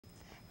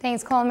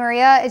Thanks, Cole and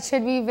Maria. It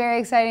should be very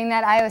exciting,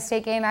 that Iowa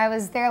State game. I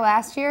was there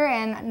last year,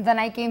 and the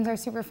night games are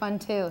super fun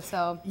too.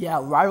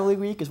 Yeah, rivalry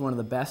week is one of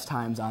the best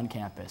times on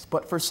campus.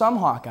 But for some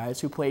Hawkeyes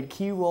who played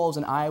key roles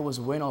in Iowa's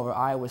win over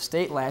Iowa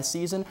State last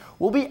season,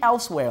 will be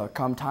elsewhere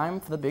come time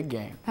for the big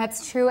game.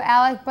 That's true,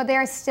 Alec, but they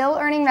are still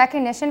earning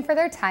recognition for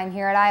their time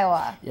here at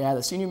Iowa. Yeah,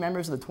 the senior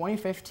members of the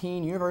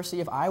 2015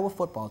 University of Iowa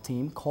football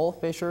team, Cole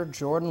Fisher,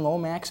 Jordan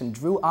Lomax, and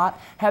Drew Ott,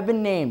 have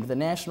been named the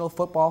National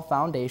Football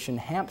Foundation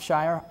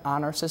Hampshire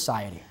Honor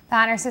Society. The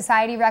Honor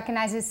Society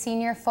recognizes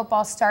senior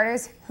football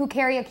starters who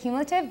carry a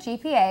cumulative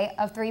GPA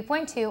of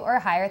 3.2 or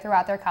higher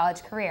throughout their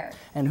college career.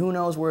 And who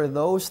knows where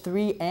those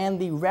three and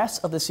the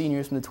rest of the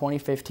seniors from the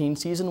 2015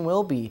 season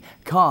will be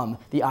come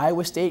the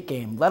Iowa State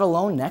game, let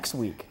alone next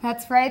week.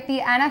 That's right, the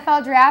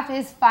NFL draft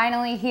is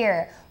finally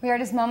here. We are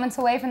just moments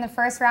away from the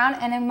first round,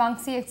 and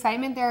amongst the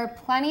excitement, there are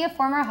plenty of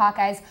former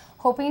Hawkeyes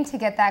hoping to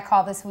get that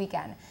call this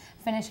weekend.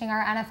 Finishing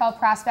our NFL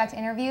prospect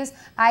interviews,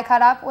 I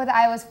caught up with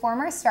Iowa's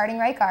former starting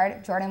right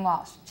guard, Jordan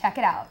Walsh. Check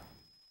it out.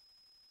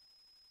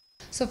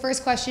 So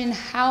first question,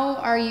 how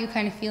are you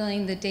kind of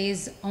feeling? The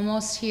day's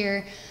almost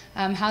here.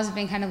 How's it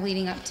been kind of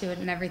leading up to it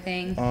and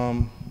everything?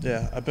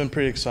 Yeah, I've been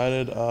pretty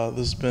excited.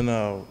 This has been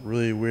a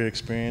really weird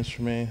experience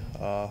for me.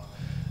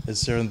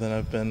 It's different than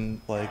I've been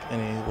like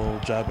any little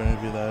job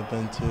interview that I've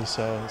been to,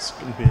 so it's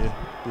going to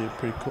be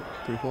pretty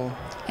cool.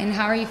 And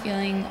how are you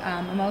feeling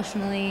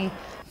emotionally,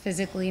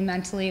 physically,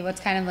 mentally? What's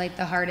kind of like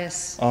the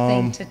hardest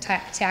thing to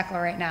tackle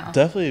right now?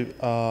 Definitely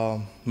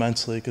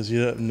mentally, because you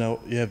have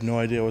no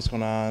idea what's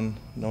going on.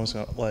 No one's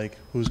gonna, like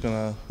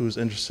who's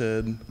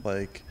interested.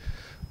 Like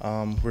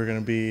we're gonna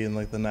be in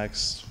like the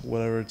next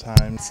whatever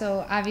time.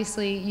 So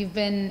obviously you've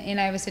been in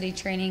Iowa City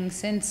training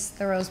since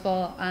the Rose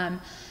Bowl.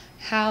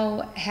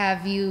 How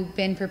have you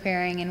been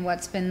preparing, and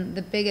what's been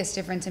the biggest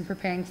difference in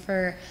preparing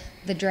for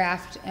the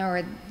draft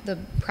or the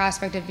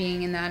prospect of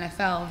being in the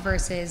NFL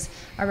versus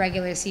a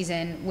regular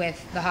season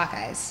with the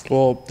Hawkeyes?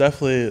 Well,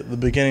 definitely the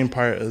beginning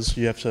part is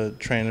you have to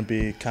train to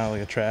be kind of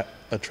like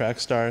a track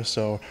star.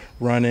 So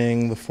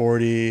running the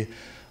 40,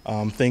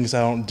 things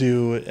I don't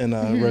do in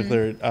a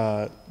regular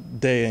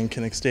day in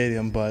Kinnick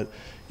Stadium, but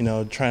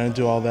trying to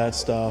do all that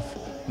stuff,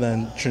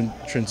 then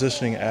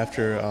transitioning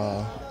after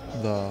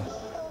the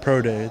pro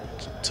day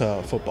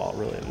to football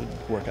related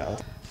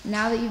workout.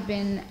 Now that you've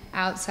been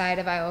outside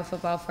of Iowa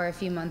football for a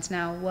few months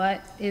now,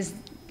 what is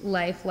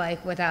life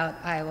like without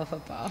Iowa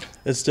football?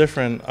 It's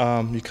different.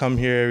 You come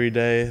here every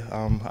day,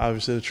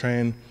 obviously to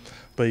train,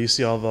 but you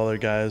see all the other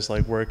guys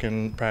like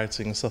working,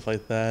 practicing and stuff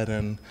like that,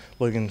 and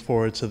looking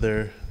forward to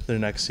their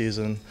next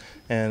season.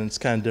 And it's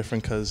kind of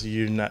different because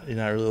you're not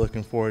really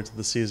looking forward to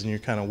the season. You're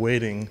kind of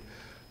waiting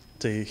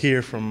to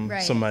hear from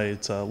somebody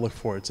to look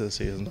forward to the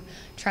season.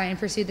 Try and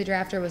pursue the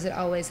draft, or was it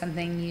always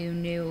something you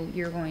knew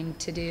you were going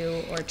to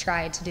do or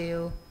try to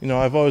do?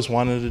 I've always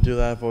wanted to do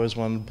that. I've always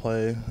wanted to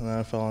play in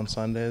the NFL on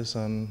Sundays,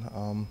 and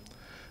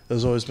it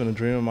has always been a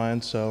dream of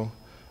mine. So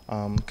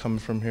coming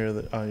from here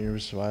at the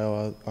University of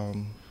Iowa,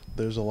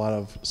 there's a lot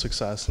of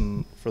success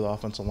for the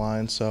offensive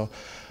line, so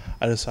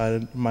I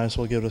decided might as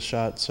well give it a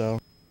shot.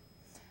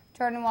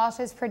 Jordan Walsh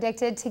is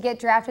predicted to get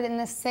drafted in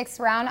the 6th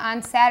round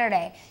on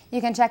Saturday.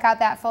 You can check out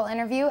that full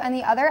interview and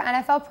the other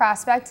NFL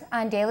prospect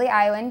on Daily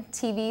Iowan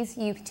TV's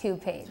YouTube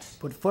page.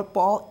 But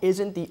football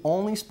isn't the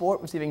only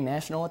sport receiving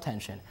national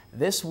attention.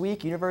 This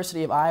week,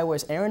 University of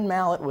Iowa's Aaron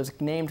Mallett was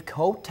named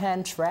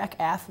Co-10 Track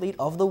Athlete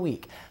of the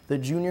Week. The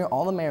junior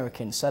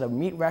All-American set a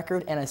meet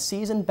record and a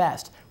season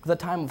best with a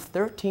time of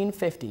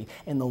 13:50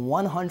 in the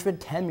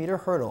 110-meter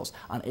hurdles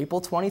on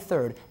April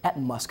 23rd at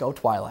Musco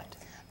Twilight.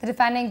 The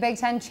defending Big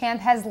Ten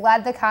champ has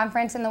led the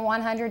conference in the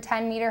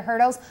 110-meter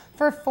hurdles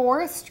for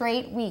 4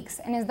 straight weeks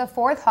and is the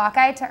 4th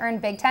Hawkeye to earn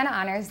Big Ten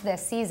honors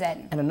this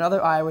season. And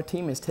another Iowa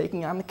team is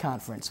taking on the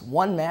conference,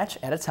 one match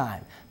at a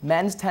time.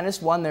 Men's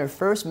tennis won their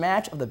first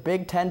match of the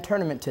Big Ten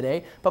tournament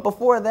today, but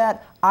before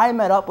that, I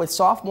met up with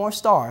sophomore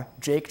star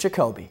Jake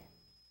Jacoby.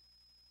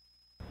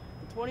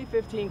 The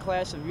 2015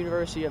 class of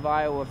University of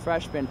Iowa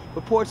freshmen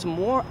reports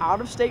more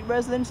out-of-state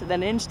residents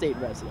than in-state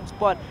residents,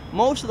 but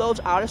most of those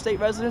out-of-state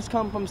residents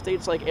come from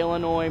states like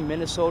Illinois,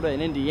 Minnesota, and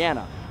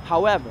Indiana.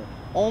 However,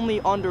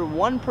 only under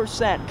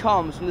 1%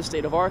 comes from the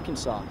state of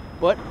Arkansas.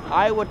 But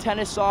Iowa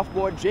tennis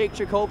sophomore Jake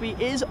Jacoby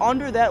is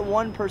under that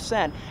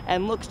 1%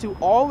 and looks to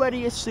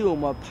already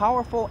assume a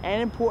powerful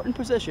and important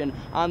position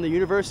on the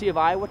University of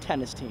Iowa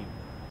tennis team.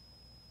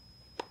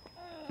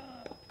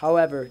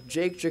 However,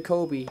 Jake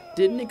Jacoby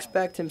didn't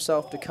expect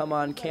himself to come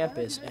on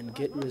campus and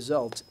get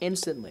results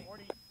instantly.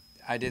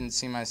 I didn't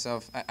see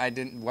myself,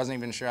 wasn't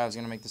even sure I was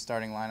going to make the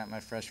starting lineup my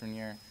freshman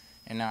year,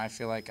 and now I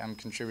feel like I'm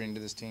contributing to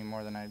this team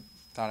more than I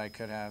thought I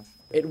could have.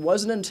 It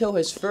wasn't until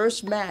his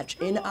first match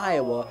in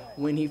Iowa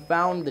when he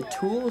found the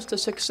tools to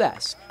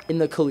success in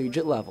the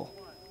collegiate level.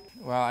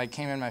 Well, I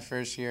came in my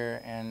first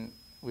year and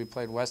we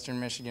played Western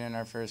Michigan in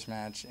our first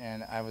match,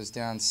 and I was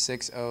down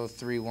 6-0,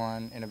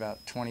 3-1 in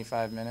about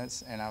 25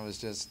 minutes, and I was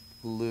just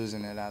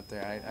losing it out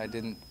there.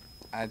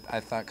 I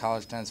thought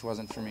college tennis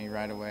wasn't for me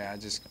right away. I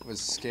just was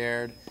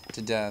scared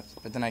to death.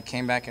 But then I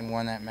came back and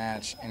won that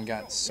match and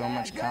got so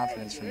much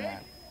confidence from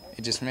that.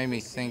 it just made me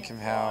think of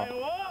how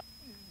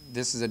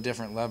this is a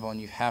different level,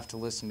 and you have to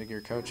listen to your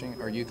coaching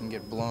or you can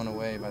get blown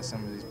away by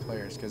some of these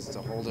players because it's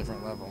a whole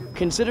different level.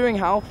 Considering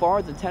how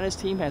far the tennis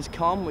team has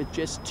come with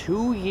just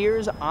 2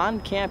 years on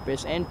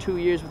campus and 2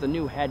 years with a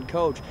new head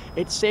coach,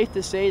 it's safe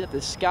to say that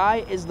the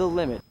sky is the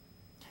limit.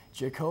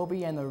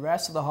 Jacoby and the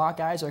rest of the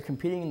Hawkeyes are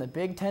competing in the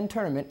Big Ten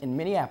tournament in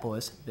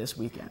Minneapolis this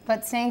weekend.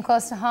 But staying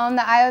close to home,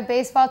 the Iowa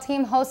baseball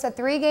team hosts a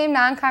 3-game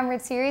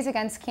non-conference series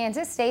against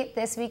Kansas State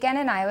this weekend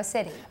in Iowa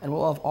City. And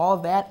we'll have all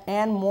of that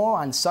and more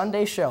on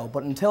Sunday's show.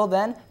 But until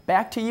then,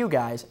 back to you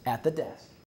guys at the desk.